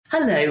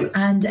Hello,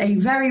 and a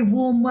very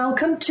warm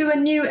welcome to a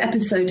new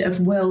episode of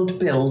World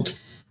Build,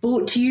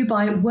 brought to you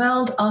by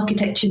World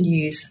Architecture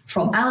News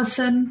from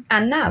Alison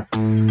and Nav.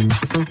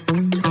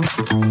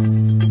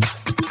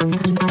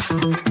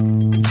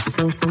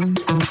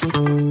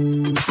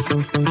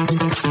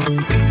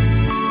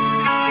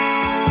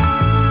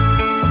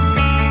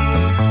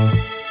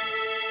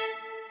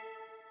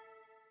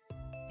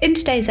 In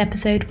today's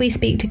episode, we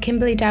speak to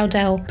Kimberly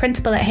Dowdell,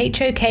 principal at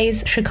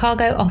HOK's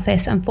Chicago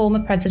office and former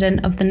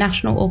president of the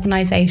National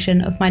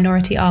Organization of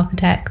Minority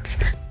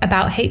Architects,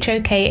 about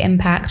HOK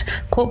impact,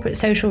 corporate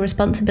social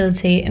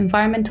responsibility,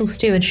 environmental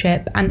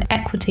stewardship, and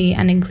equity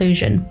and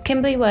inclusion.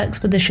 Kimberly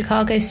works with the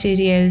Chicago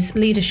Studios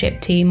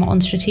leadership team on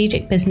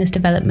strategic business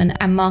development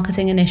and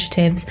marketing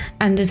initiatives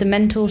and is a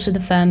mentor to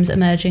the firm's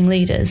emerging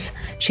leaders.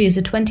 She is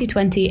a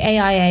 2020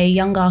 AIA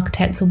Young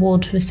Architect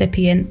Award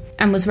recipient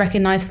and was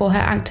recognized for her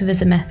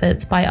activism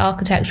efforts by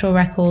Architectural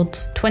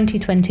Records'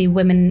 2020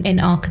 Women in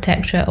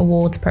Architecture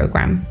Awards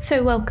program.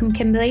 So welcome,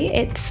 Kimberly.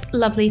 It's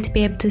lovely to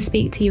be able to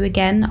speak to you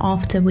again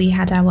after we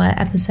had our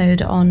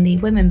episode on the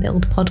Women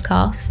Build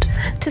podcast.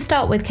 To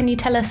start with, can you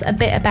tell us a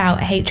bit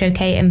about HOK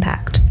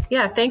Impact?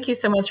 Yeah, thank you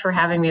so much for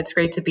having me. It's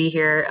great to be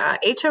here.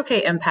 HOK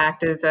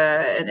Impact is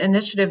an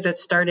initiative that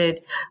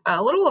started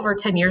a little over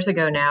 10 years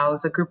ago now. It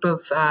was a group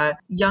of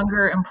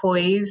younger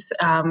employees,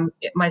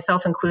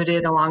 myself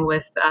included, along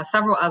with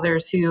several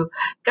others who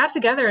got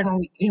together,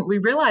 and we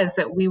realized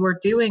that we were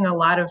doing a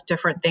lot of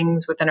different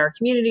things within our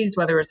communities,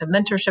 whether it was a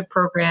mentorship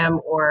program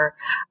or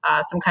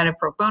some kind of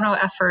pro bono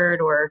effort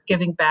or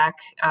giving back,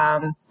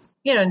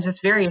 in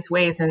just various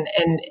ways. And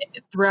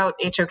throughout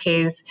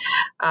HOK's,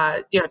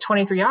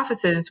 23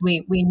 offices,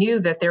 we knew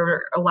that there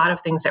were a lot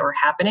of things that were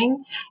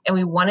happening, and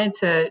we wanted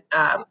to,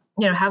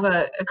 have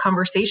a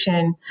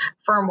conversation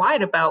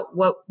firm-wide about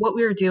what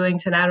we were doing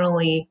to not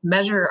only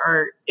measure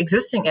our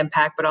existing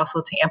impact, but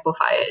also to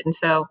amplify it. And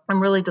so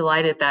I'm really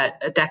delighted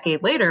that a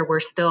decade later, we're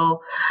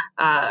still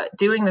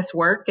doing this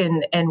work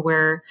and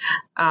we're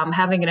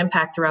having an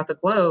impact throughout the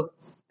globe,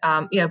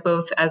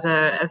 both as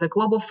a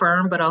global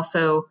firm, but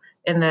also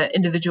in the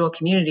individual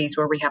communities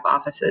where we have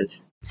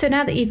offices. So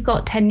now that you've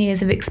got 10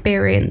 years of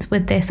experience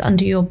with this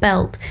under your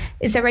belt,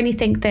 is there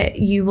anything that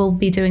you will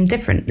be doing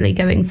differently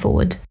going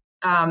forward?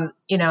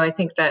 I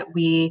think that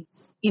we,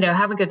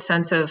 have a good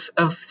sense of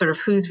sort of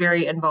who's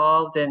very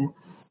involved and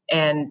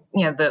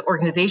the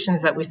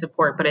organizations that we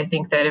support. But I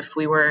think that if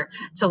we were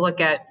to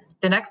look at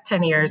the next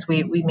 10 years,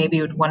 we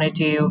maybe would want to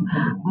do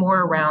more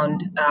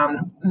around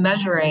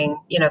measuring,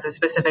 the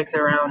specifics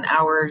around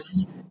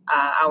hours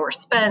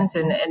spent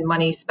and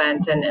money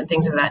spent and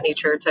things of that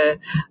nature to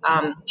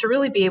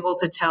really be able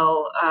to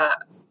tell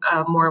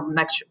a more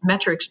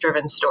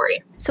metrics-driven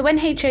story. So when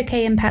HOK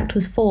Impact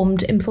was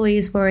formed,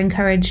 employees were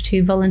encouraged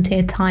to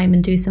volunteer time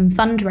and do some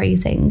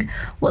fundraising.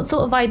 What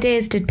sort of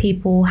ideas did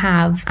people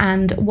have,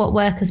 and what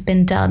work has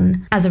been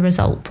done as a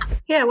result?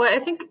 Yeah, well, I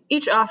think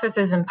each office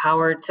is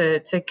empowered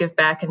to give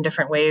back in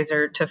different ways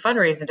or to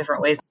fundraise in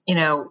different ways.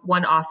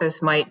 One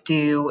office might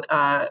do,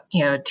 a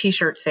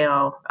T-shirt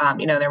sale.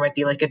 There might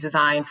be like a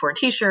design for a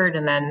T-shirt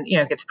and then,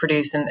 it gets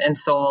produced and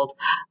sold.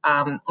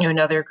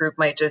 Another group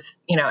might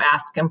just,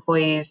 ask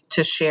employees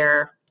to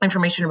share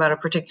information about a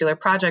particular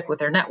project with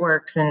their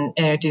networks and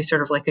do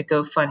sort of like a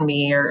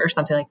GoFundMe or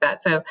something like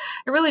that. So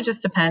it really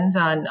just depends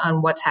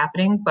on what's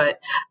happening. But,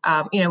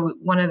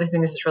 one of the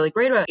things that's really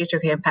great about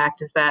HOK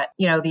Impact is that,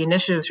 the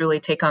initiatives really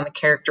take on the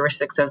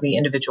characteristics of the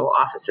individual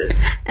offices.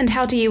 And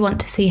how do you want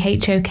to see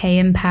HOK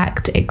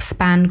Impact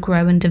expand,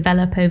 grow and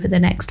develop over the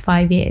next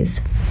 5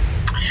 years?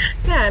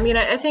 Yeah,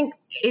 I think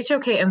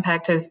HOK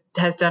Impact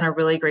has done a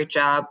really great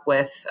job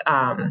with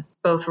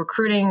both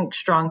recruiting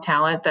strong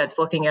talent that's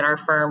looking at our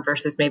firm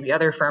versus maybe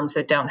other firms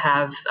that don't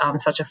have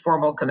such a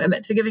formal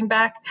commitment to giving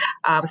back.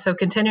 So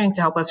continuing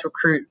to help us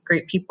recruit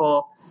great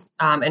people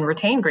and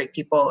retain great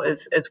people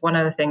is one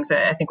of the things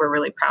that I think we're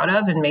really proud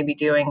of, and maybe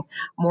doing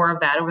more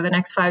of that over the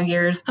next 5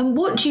 years. And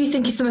what do you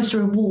think is the most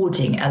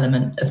rewarding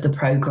element of the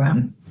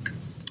program?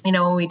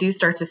 When we do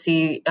start to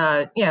see,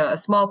 a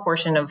small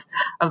portion of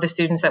the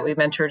students that we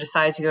mentor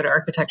decide to go to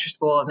architecture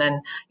school and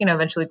then,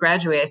 eventually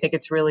graduate, I think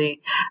it's really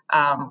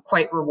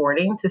quite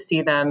rewarding to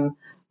see them,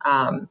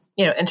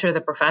 enter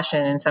the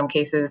profession, in some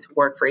cases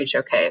work for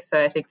HOK.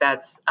 So I think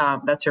that's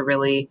a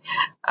really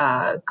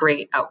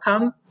great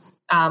outcome.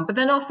 But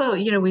then also,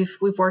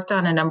 we've worked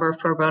on a number of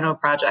pro bono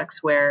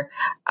projects where,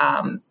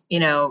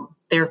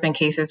 there have been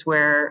cases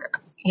where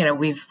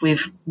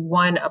we've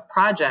won a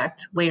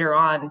project later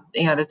on,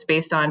 that's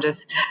based on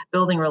just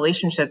building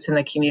relationships in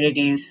the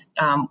communities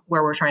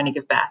where we're trying to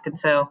give back. And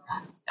so,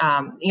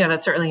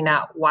 that's certainly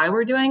not why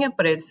we're doing it,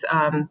 but it's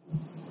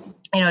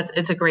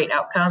it's a great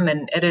outcome,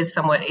 and it is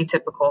somewhat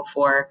atypical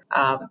for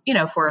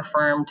for a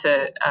firm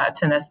to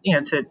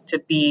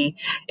be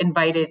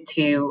invited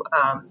to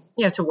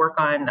to work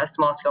on a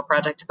small scale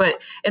project. But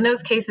in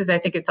those cases, I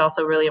think it's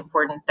also really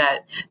important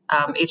that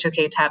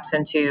HOK taps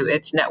into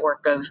its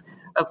network of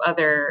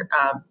other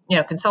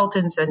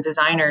consultants and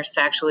designers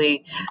to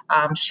actually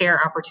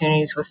share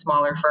opportunities with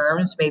smaller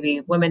firms,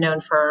 maybe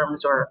women-owned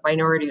firms or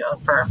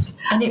minority-owned firms.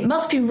 And it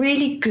must be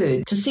really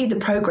good to see the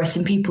progress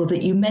in people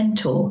that you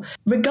mentor.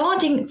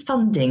 Regarding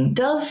funding,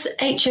 does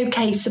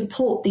HOK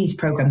support these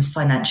programs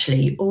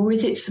financially, or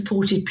is it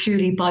supported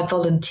purely by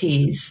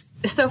volunteers?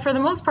 So for the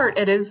most part,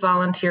 it is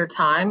volunteer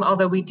time,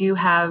 although we do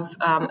have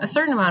a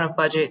certain amount of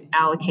budget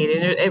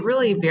allocated. It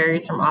really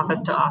varies from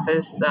office to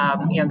office.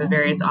 The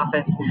various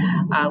office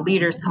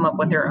leaders come up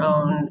with their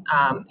own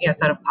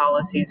set of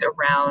policies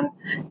around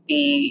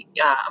the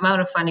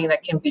amount of funding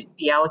that can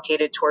be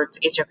allocated towards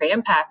HOK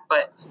Impact.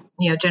 But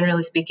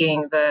generally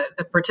speaking,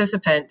 the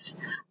participants,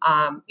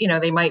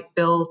 they might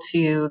bill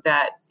to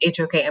that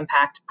HOK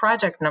Impact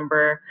project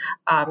number,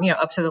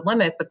 up to the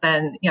limit, but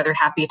then, they're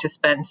happy to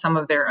spend some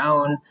of their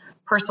own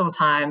personal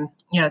time,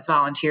 as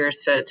volunteers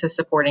to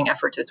supporting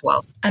efforts as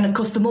well. And of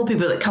course, the more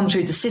people that come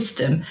through the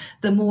system,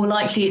 the more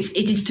likely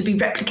it is to be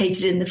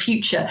replicated in the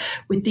future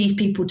with these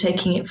people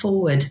taking it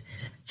forward.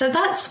 So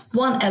that's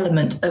one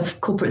element of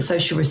corporate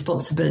social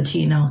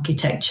responsibility in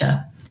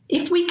architecture.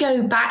 If we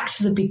go back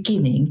to the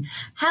beginning,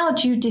 how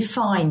do you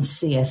define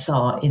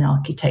CSR in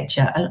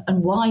architecture,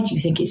 and why do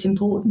you think it's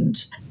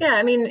important? Yeah,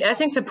 I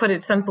think to put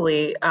it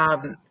simply,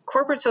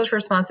 corporate social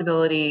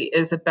responsibility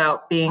is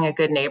about being a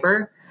good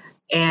neighbor.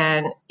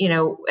 And,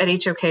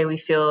 at HOK, we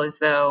feel as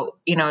though,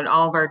 in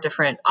all of our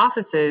different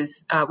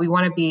offices, we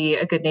want to be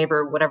a good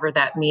neighbor, whatever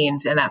that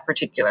means in that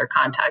particular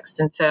context.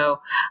 And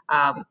so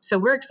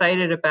we're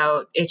excited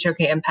about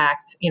HOK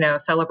Impact,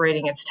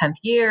 celebrating its 10th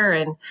year.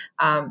 And,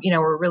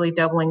 we're really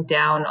doubling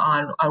down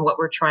on what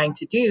we're trying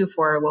to do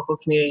for our local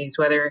communities,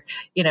 whether,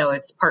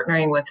 it's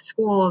partnering with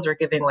schools or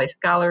giving away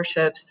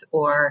scholarships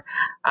or,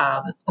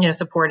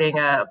 supporting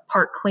a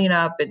park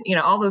cleanup and,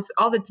 all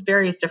the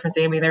various different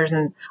things. There's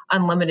an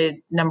unlimited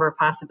number of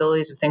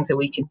possibilities of things that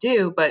we can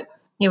do, but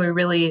we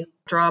really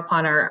draw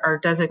upon our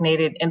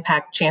designated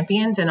impact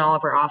champions in all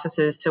of our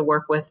offices to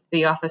work with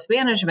the office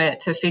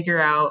management to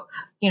figure out,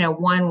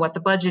 one, what the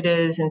budget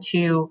is, and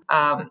two,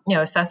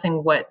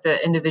 assessing what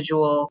the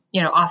individual,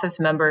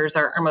 office members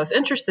are most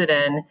interested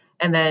in,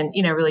 and then,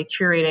 really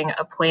curating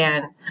a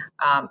plan,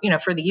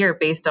 for the year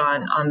based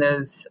on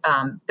those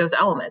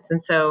elements.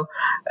 And so,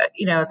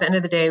 at the end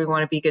of the day, we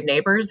want to be good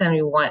neighbors, and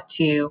we want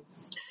to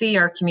see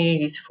our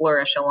communities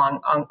flourish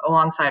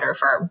alongside our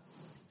firm.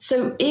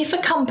 So if a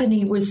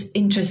company was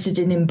interested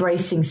in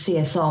embracing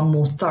CSR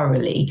more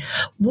thoroughly,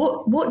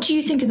 what do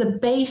you think are the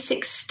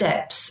basic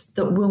steps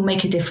that will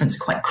make a difference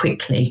quite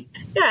quickly?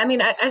 Yeah,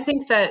 I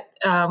think that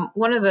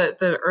one of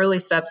the early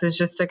steps is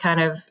just to kind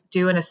of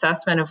do an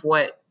assessment of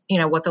what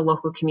the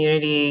local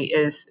community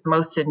is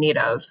most in need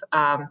of.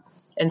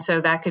 And so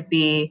that could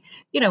be,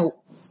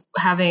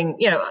 having,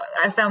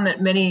 I found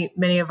that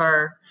many of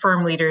our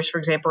firm leaders, for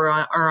example,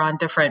 are on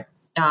different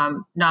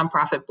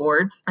nonprofit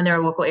boards in their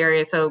local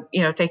areas. So,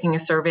 taking a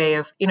survey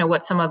of,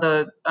 what some of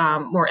the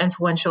more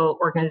influential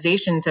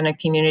organizations in a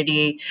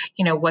community,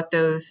 what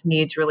those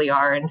needs really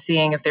are, and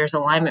seeing if there's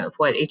alignment with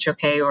what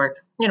HOK or,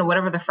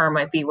 whatever the firm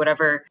might be,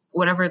 whatever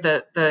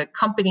the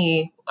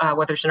company,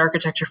 whether it's an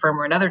architecture firm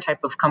or another type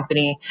of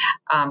company,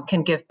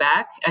 can give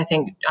back. I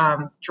think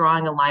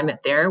drawing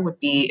alignment there would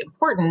be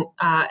important.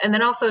 And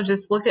then also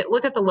just look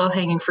at the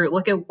low-hanging fruit,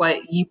 look at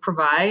what you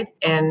provide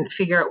and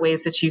figure out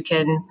ways that you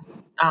can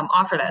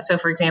offer that. So,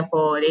 for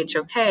example, at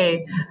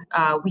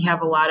HOK, we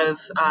have a lot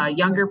of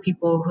younger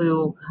people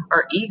who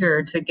are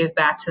eager to give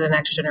back to the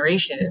next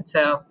generation. And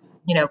so,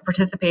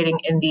 participating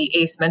in the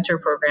ACE Mentor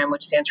program,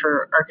 which stands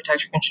for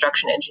Architecture,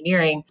 Construction,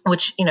 Engineering,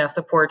 which,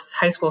 supports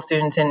high school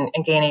students in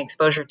gaining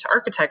exposure to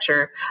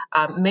architecture.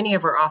 Many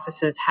of our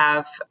offices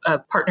have a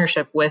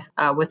partnership with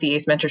the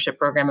ACE Mentorship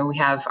program, and we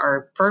have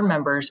our firm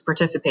members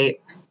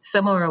participate.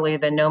 Similarly,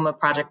 the NOMA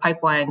Project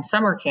Pipeline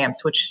Summer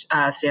Camps, which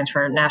stands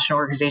for National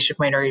Organization of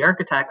Minority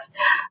Architects,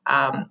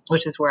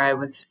 which is where I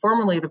was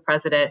formerly the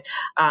president.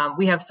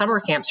 We have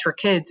summer camps for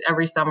kids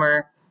every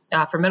summer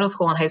for middle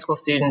school and high school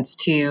students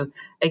to,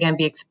 again,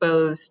 be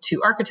exposed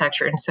to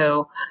architecture. And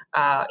so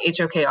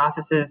HOK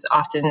offices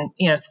often,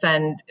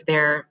 send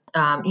their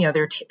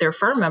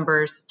firm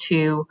members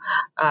to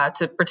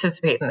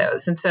participate in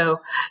those. And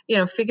so,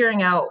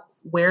 figuring out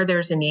where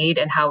there's a need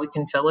and how we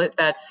can fill it,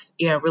 that's,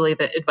 really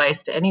the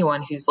advice to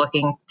anyone who's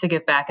looking to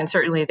give back. And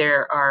certainly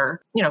there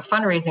are,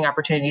 fundraising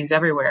opportunities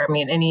everywhere.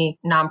 Any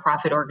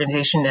nonprofit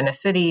organization in a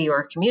city or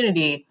a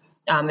community,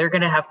 they're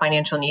going to have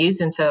financial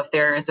needs. And so if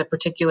there is a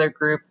particular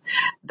group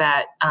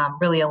that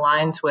really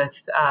aligns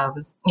with,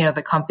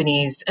 the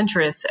company's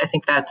interests, I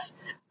think that's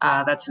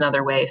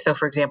another way. So,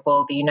 for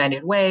example, the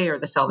United Way or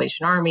the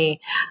Salvation Army,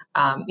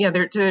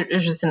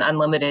 there's just an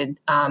unlimited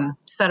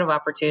set of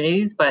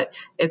opportunities, but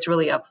it's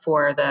really up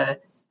for the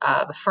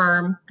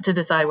firm to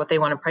decide what they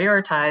want to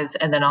prioritize,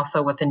 and then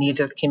also what the needs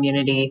of the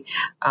community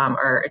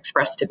are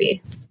expressed to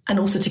be. And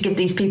also to give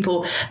these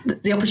people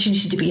the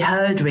opportunity to be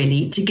heard,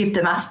 really, to give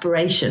them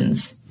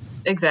aspirations.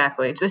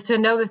 Exactly. Just to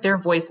know that their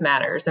voice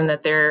matters and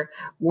that their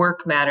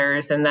work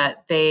matters and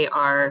that they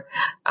are,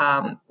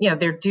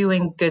 they're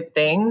doing good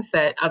things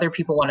that other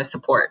people want to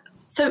support.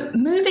 So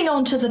moving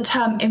on to the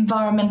term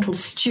environmental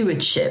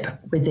stewardship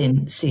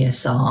within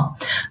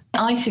CSR,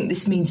 I think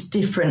this means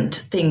different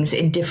things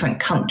in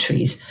different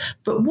countries.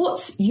 But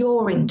what's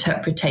your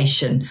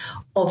interpretation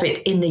of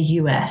it in the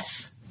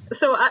US?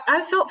 So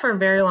I felt for a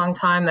very long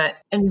time that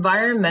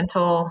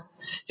environmental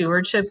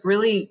stewardship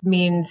really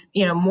means,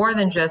 more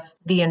than just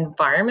the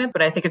environment,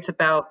 but I think it's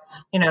about,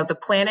 the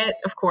planet,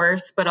 of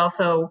course, but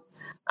also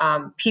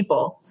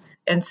people.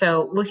 And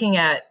so looking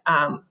at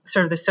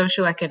sort of the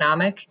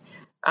socioeconomic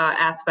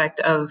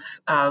aspect of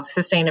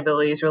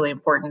sustainability is really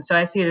important. So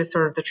I see it as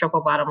sort of the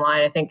triple bottom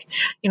line. I think,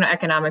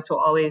 economics will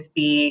always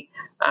be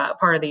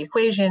part of the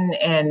equation,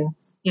 and,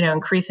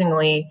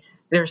 increasingly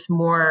there's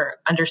more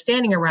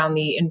understanding around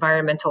the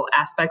environmental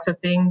aspects of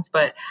things,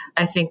 but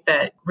I think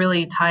that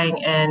really tying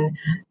in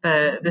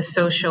the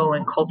social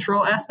and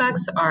cultural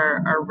aspects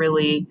are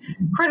really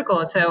critical.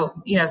 And so,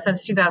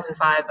 since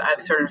 2005, I've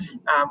sort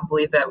of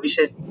believed that we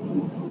should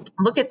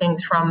look at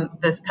things from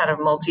this kind of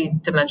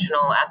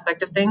multi-dimensional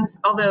aspect of things.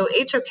 Although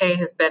HOK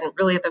has been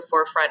really at the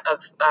forefront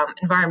of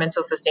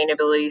environmental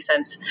sustainability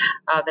since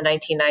the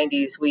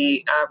 1990s.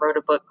 We wrote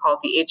a book called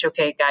the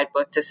HOK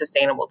Guidebook to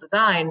Sustainable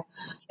Design.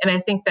 And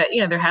I think that,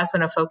 there has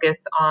been a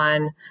focus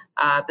on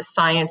the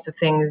science of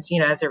things,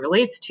 as it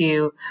relates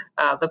to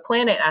the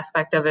planet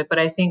aspect of it. But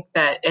I think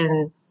that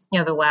in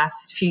the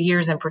last few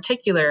years in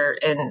particular,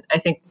 and I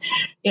think,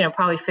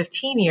 probably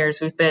 15 years,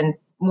 we've been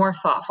more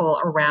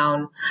thoughtful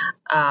around,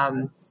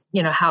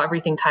 how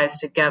everything ties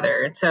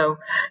together. And so,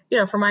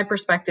 from my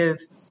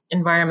perspective,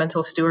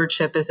 environmental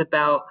stewardship is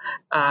about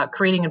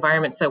creating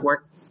environments that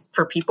work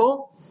for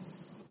people.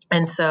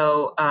 And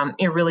so,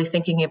 really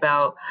thinking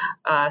about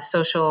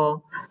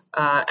social,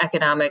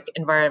 economic,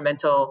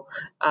 environmental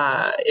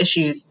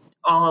issues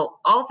all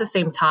at the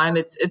same time.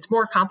 It's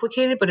more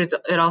complicated, but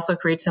it also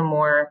creates a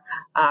more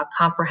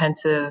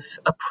comprehensive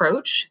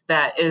approach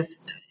that is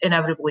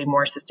inevitably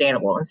more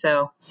sustainable. And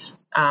so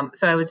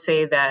I would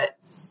say that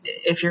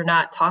if you're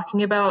not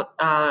talking about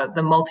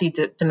the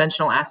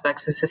multi-dimensional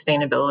aspects of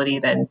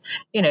sustainability, then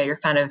you're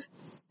kind of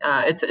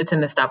it's a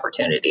missed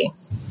opportunity.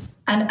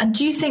 And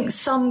do you think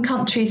some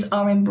countries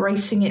are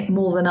embracing it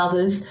more than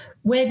others?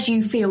 Where do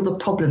you feel the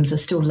problems are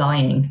still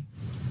lying?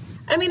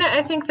 I mean,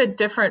 I think that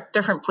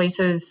different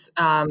places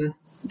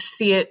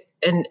see it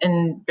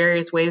in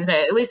various ways. And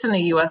at least in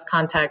the U.S.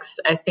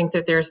 context, I think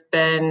that there's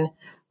been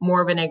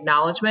more of an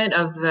acknowledgement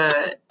of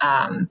the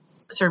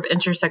sort of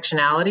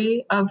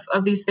intersectionality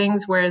of these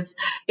things. Whereas,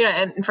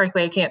 and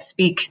frankly, I can't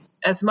speak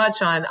as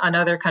much on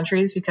other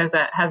countries because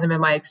that hasn't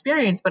been my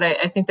experience. But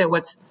I think that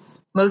what's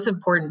most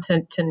important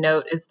to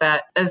note is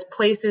that as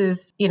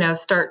places,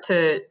 start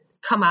to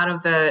come out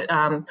of the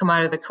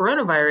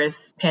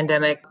coronavirus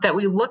pandemic, that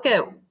we look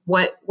at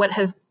what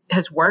has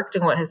worked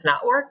and what has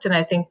not worked. And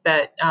I think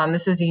that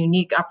this is a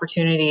unique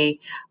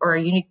opportunity or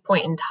a unique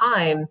point in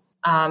time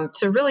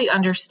to really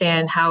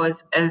understand how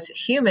as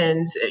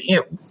humans,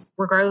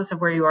 regardless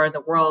of where you are in the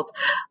world,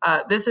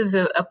 this is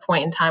a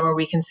point in time where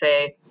we can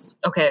say,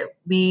 okay,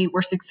 we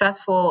were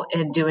successful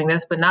in doing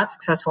this, but not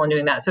successful in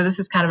doing that. So this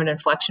is kind of an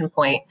inflection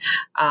point,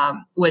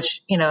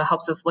 which,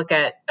 helps us look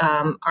at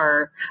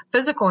our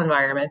physical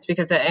environments,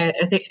 because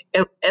I think,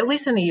 at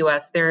least in the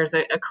U.S., there's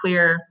a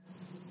clear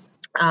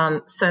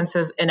sense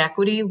of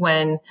inequity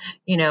when,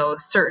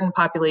 certain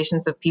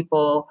populations of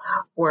people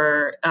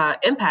were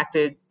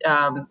impacted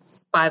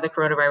by the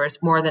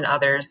coronavirus more than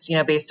others,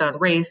 based on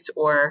race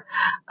or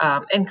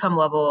income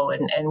level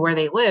and where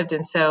they lived.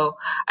 And so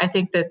I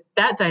think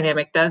that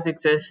dynamic does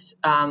exist,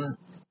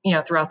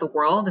 throughout the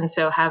world. And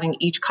so having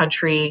each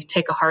country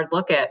take a hard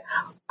look at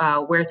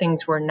where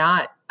things were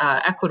not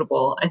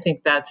equitable, I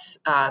think that's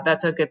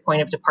a good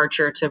point of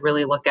departure to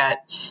really look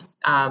at,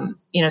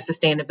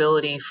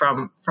 sustainability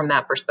from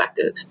that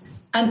perspective.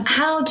 And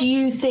how do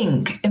you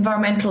think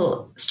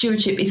environmental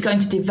stewardship is going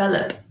to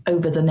develop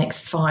over the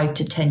next 5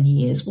 to 10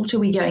 years? What are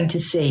we going to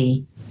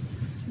see?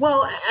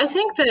 Well, I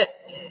think that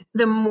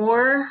the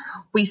more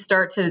we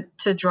start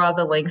to draw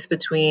the links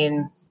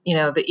between,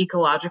 the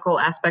ecological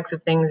aspects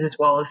of things as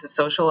well as the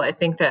social, I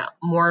think that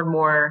more and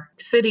more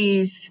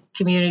cities,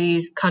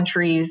 communities,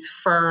 countries,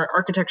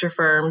 architecture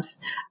firms,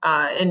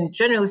 and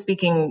generally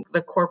speaking,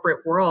 the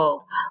corporate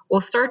world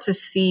will start to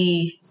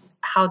see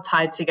how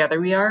tied together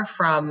we are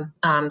from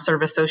sort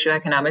of a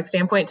socioeconomic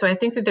standpoint. So I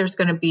think that there's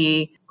going to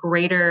be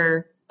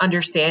greater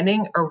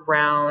understanding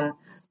around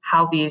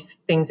how these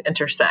things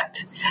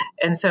intersect.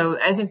 And so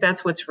I think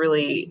that's what's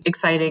really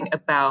exciting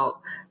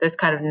about this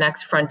kind of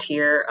next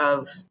frontier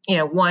of,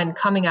 one,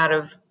 coming out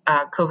of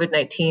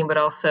COVID-19, but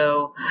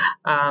also,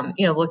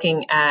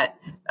 looking at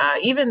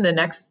even the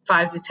next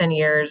 5 to 10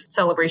 years,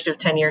 celebration of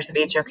 10 years of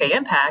HOK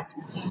impact.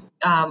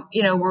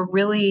 We're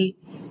really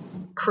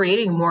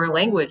creating more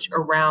language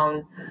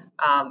around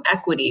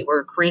equity.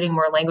 We're creating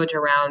more language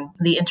around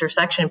the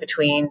intersection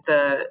between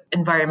the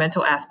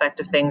environmental aspect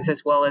of things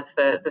as well as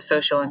the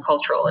social and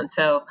cultural. And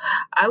so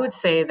I would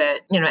say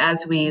that,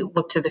 as we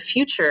look to the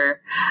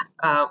future,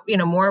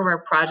 more of our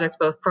projects,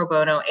 both pro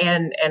bono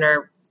and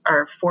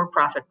our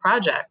for-profit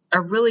project,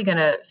 are really going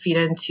to feed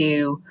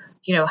into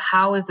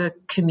how is a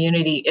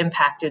community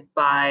impacted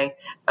by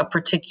a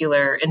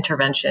particular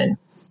intervention?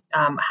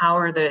 How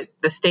are the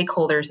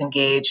stakeholders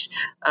engaged?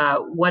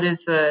 What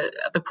is the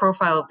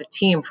profile of the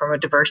team from a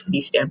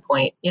diversity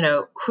standpoint?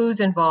 Who's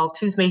involved,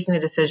 who's making the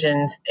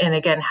decisions? And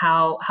again,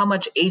 how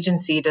much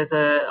agency does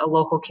a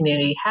local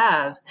community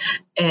have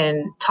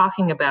in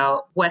talking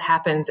about what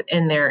happens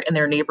in their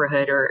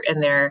neighborhood or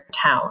in their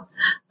town?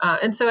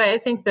 And so I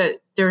think that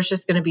there's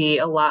just going to be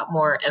a lot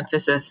more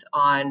emphasis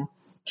on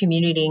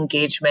community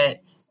engagement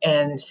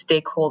and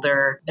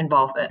stakeholder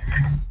involvement.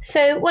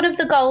 So one of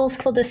the goals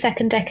for the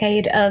second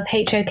decade of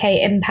HOK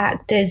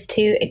Impact is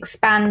to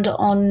expand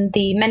on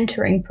the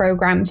mentoring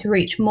program to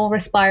reach more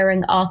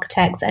aspiring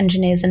architects,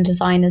 engineers and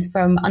designers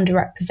from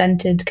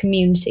underrepresented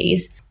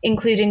communities,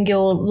 including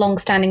your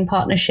long-standing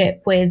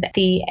partnership with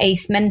the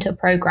ACE Mentor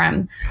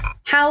program.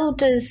 How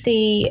does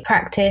the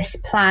practice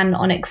plan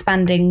on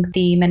expanding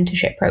the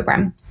mentorship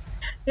program?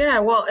 Yeah,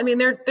 well,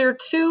 there are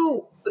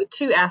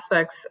two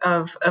aspects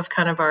of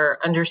kind of our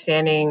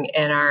understanding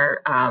and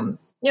our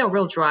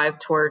real drive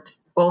towards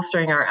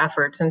bolstering our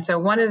efforts. And so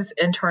one is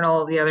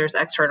internal, the other is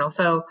external.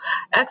 So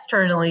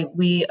externally,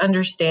 we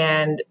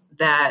understand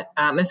that,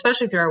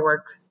 especially through our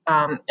work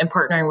and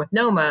partnering with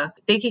NOMA,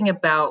 thinking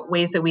about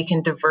ways that we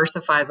can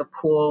diversify the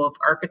pool of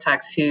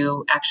architects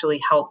who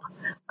actually help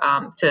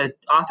to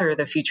author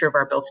the future of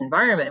our built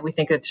environment. We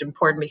think it's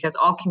important because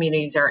all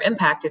communities are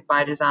impacted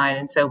by design.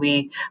 And so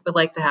we would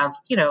like to have,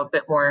 a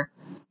bit more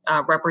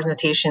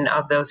representation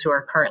of those who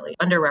are currently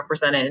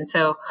underrepresented. And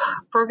so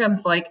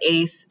programs like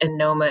ACE and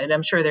NOMA, and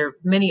I'm sure there are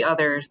many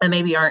others that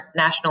maybe aren't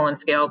national in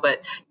scale, but,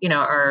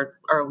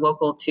 are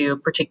local to a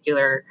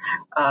particular,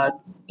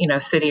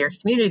 city or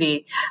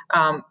community.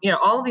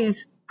 All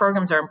these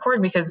programs are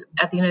important because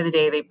at the end of the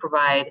day, they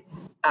provide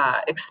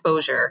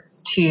exposure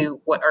to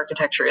what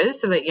architecture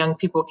is so that young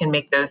people can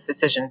make those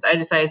decisions. I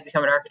decided to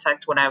become an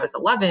architect when I was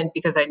 11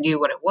 because I knew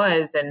what it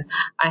was and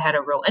I had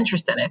a real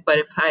interest in it. But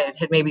if I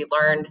had maybe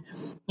learned,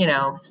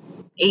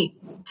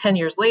 8-10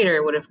 years later,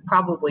 it would have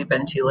probably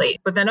been too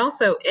late. But then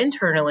also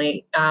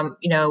internally,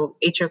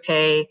 HOK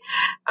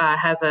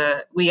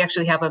we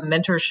actually have a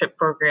mentorship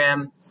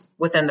program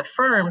within the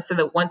firm so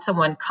that once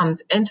someone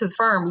comes into the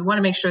firm, we want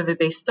to make sure that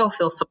they still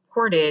feel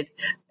supported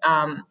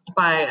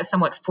by a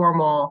somewhat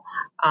formal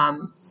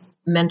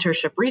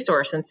mentorship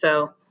resource. And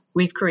so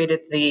we've created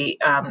the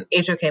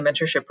HOK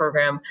mentorship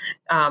program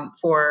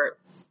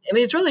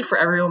it's really for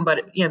everyone, but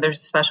there's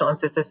a special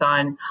emphasis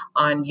on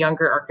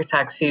younger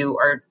architects who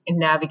are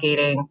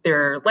navigating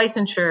their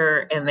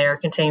licensure and their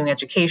continuing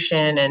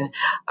education, and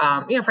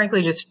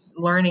frankly, just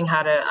learning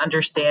how to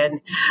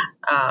understand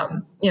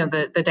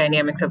the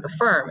dynamics of the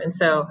firm. And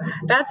so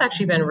that's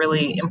actually been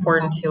really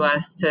important to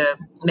us to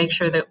make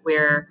sure that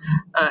we're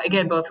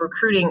again both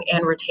recruiting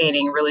and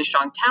retaining really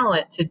strong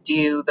talent to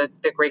do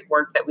the great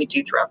work that we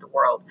do throughout the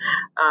world.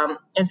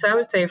 And so I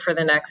would say for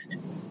the next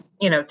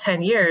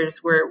 10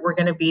 years, we're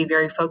going to be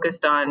very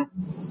focused on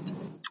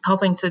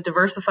helping to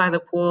diversify the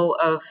pool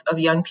of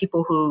young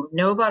people who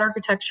know about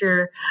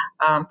architecture,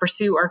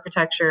 pursue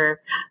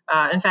architecture.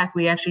 In fact,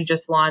 we actually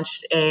just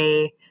launched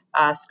a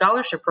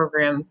scholarship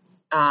program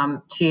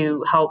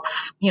to help,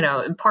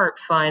 in part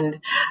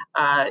fund,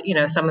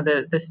 some of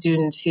the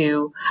students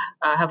who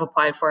have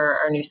applied for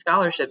our new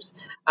scholarships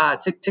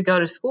to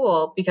go to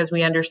school, because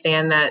we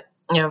understand that,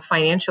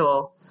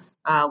 financial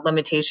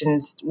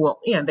limitations will,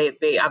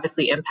 they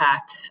obviously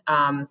impact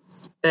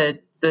the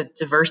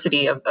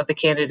diversity of the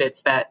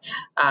candidates that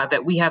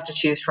we have to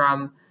choose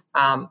from,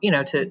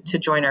 to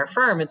join our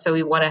firm. And so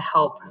we want to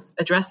help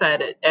address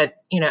that at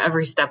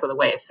every step of the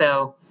way.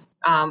 So,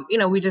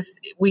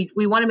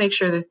 we want to make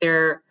sure that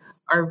there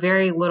are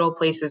very little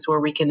places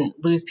where we can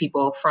lose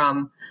people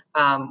from,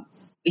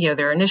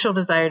 their initial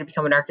desire to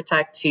become an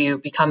architect to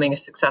becoming a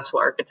successful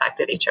architect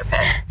at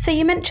HOK. So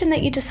you mentioned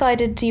that you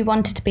decided you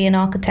wanted to be an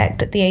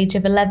architect at the age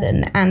of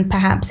 11, and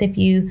perhaps if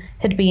you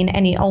had been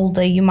any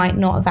older, you might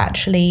not have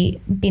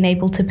actually been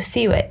able to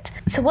pursue it.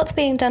 So what's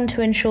being done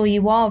to ensure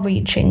you are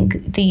reaching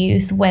the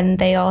youth when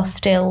they are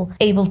still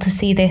able to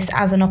see this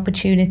as an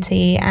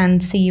opportunity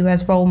and see you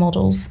as role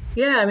models?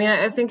 Yeah,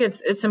 I think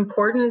it's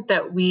important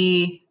that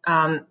we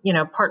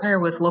partner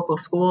with local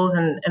schools.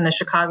 And in the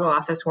Chicago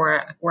office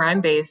where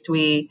I'm based,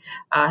 we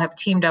have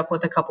teamed up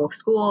with a couple of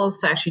schools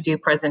to actually do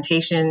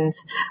presentations.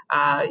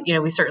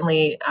 We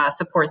certainly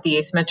support the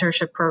ACE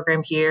mentorship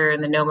program here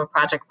and the NOMA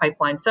Project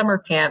Pipeline summer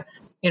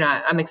camps.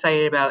 I'm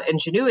excited about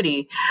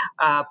Ingenuity,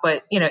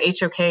 but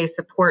HOK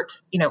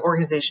supports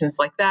organizations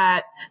like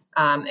that.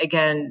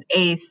 Again,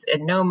 ACE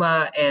and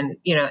NOMA and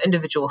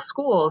individual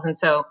schools, and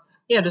so.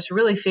 Just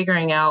really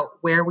figuring out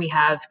where we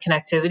have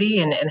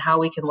connectivity and how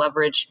we can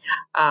leverage,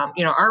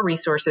 our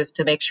resources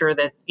to make sure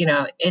that,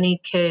 any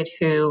kid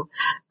who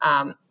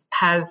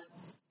has,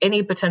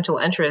 any potential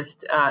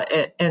interest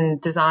in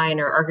design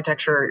or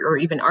architecture or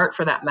even art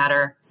for that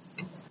matter,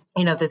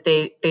 that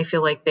they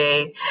feel like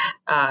they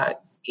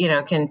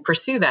can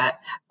pursue that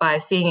by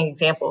seeing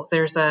examples.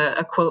 There's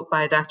a quote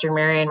by Dr.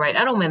 Marian Wright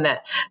Edelman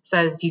that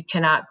says, "You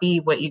cannot be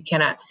what you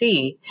cannot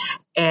see."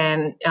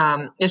 And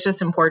it's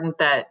just important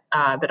that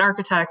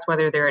architects,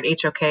 whether they're at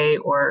HOK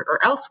or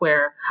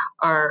elsewhere,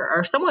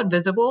 are somewhat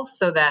visible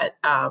so that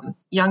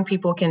young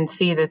people can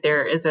see that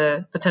there is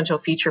a potential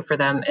future for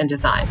them in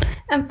design.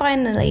 And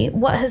finally,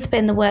 what has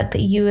been the work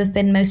that you have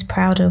been most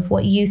proud of,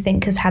 what you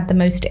think has had the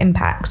most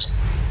impact?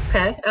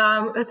 Okay,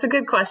 that's a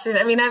good question.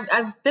 I mean,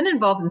 I've been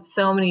involved in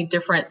so many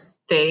different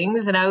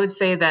things, and I would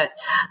say that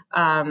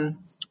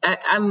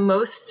I'm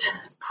most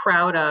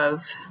proud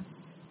of,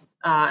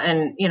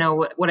 and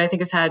what I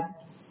think has had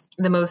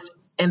the most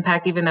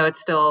impact, even though it's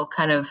still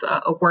kind of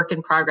a work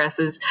in progress,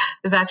 is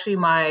actually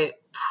my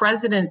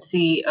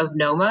presidency of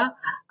NOMA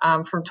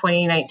from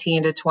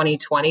 2019 to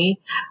 2020,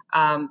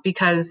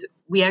 because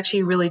we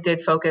actually really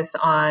did focus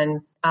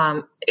on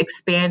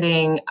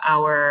expanding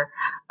our,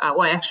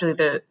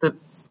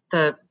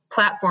 the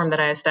platform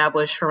that I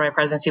established for my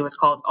presidency was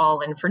called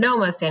All In for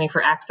NOMA, standing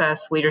for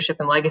Access,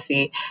 Leadership, and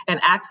Legacy. And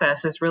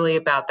access is really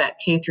about that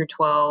K through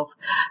 12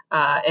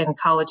 and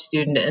college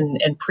student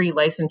and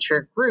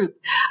pre-licensure group.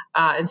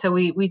 And so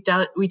we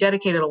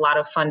dedicated a lot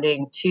of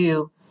funding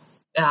to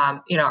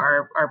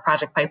our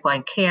project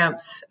pipeline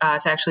camps,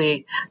 to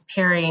actually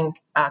pairing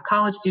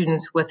college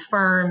students with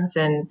firms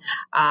and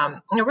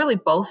really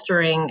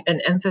bolstering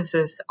an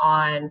emphasis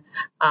on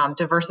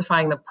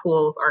diversifying the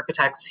pool of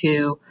architects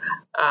who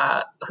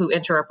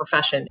enter our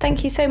profession.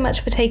 Thank you so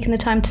much for taking the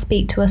time to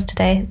speak to us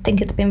today. I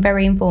think it's been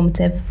very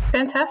informative.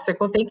 Fantastic.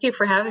 Well, thank you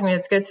for having me.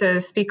 It's good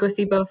to speak with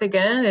you both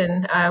again,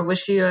 and I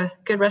wish you a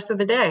good rest of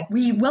the day.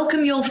 We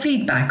welcome your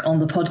feedback on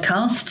the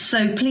podcast,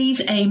 so please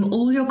aim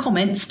all your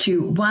comments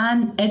to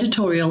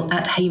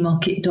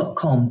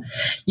waneditorial@haymarket.com.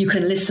 You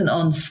can listen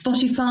on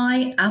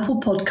Spotify, Apple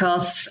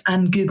Podcasts,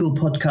 and Google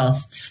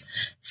Podcasts.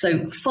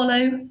 So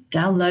follow,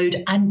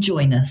 download, and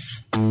join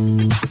us.